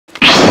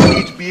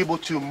need to be able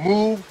to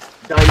move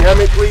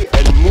dynamically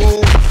and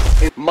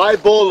move in my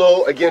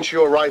bolo against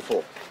your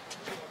rifle.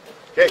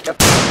 Okay.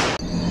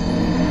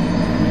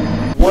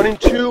 1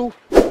 and 2,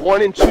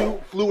 1 and 2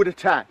 fluid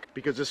attack,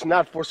 because it's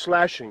not for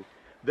slashing.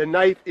 The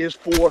knife is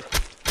for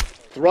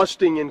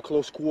thrusting in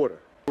close quarter.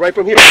 Right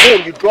from here,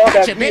 boom, you draw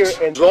back here,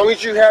 and as long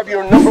as you have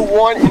your number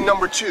 1 and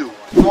number 2,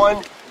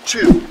 1,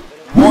 2,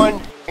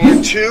 1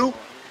 and 2,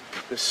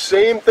 the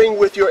same thing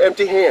with your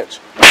empty hands.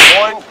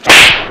 1,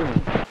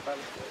 2.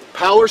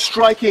 Power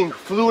striking,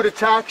 fluid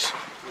attacks,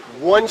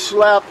 1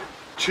 slap,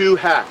 2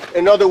 hack.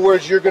 In other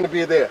words, you're going to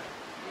be there.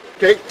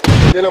 Okay?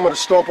 Then I'm going to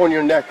stomp on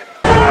your neck.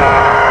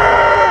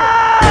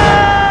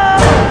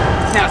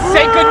 Now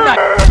say goodnight.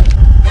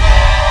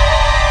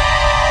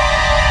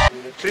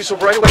 See, so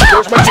right away,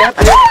 there's my jab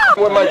here.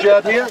 With my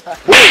jab here,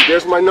 boom,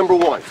 there's my number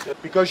 1.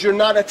 Because you're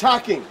not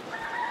attacking.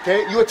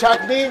 Okay? You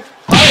attack me,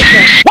 I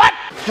attack. What?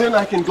 Then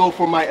I can go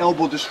for my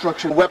elbow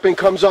destruction. Weapon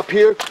comes up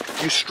here,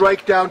 you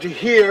strike down to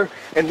here,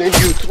 and then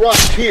you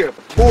thrust here.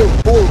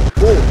 Boom, boom,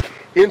 boom.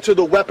 Into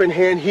the weapon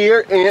hand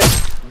here, and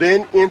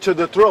then into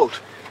the throat.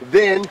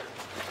 Then,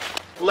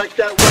 like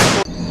that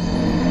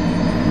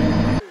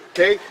weapon.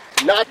 Okay?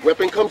 Not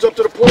weapon comes up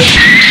to the point,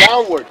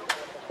 downward,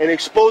 and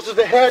exposes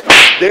the head.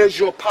 There's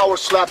your power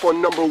slap on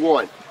number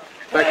 1.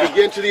 Back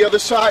again to the other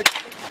side,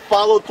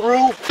 follow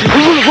through.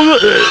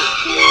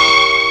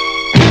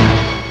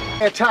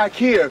 Attack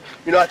here.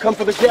 You know, I come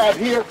for the jab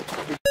here.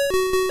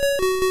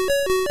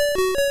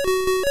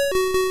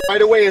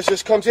 Right away, as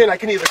this comes in, I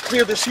can either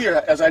clear this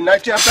here as I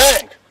knife jab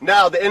bang.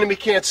 Now the enemy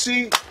can't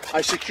see.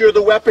 I secure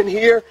the weapon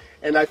here,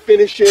 and I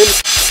finish in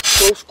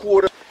close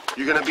quarter.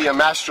 You're going to be a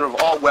master of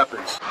all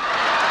weapons.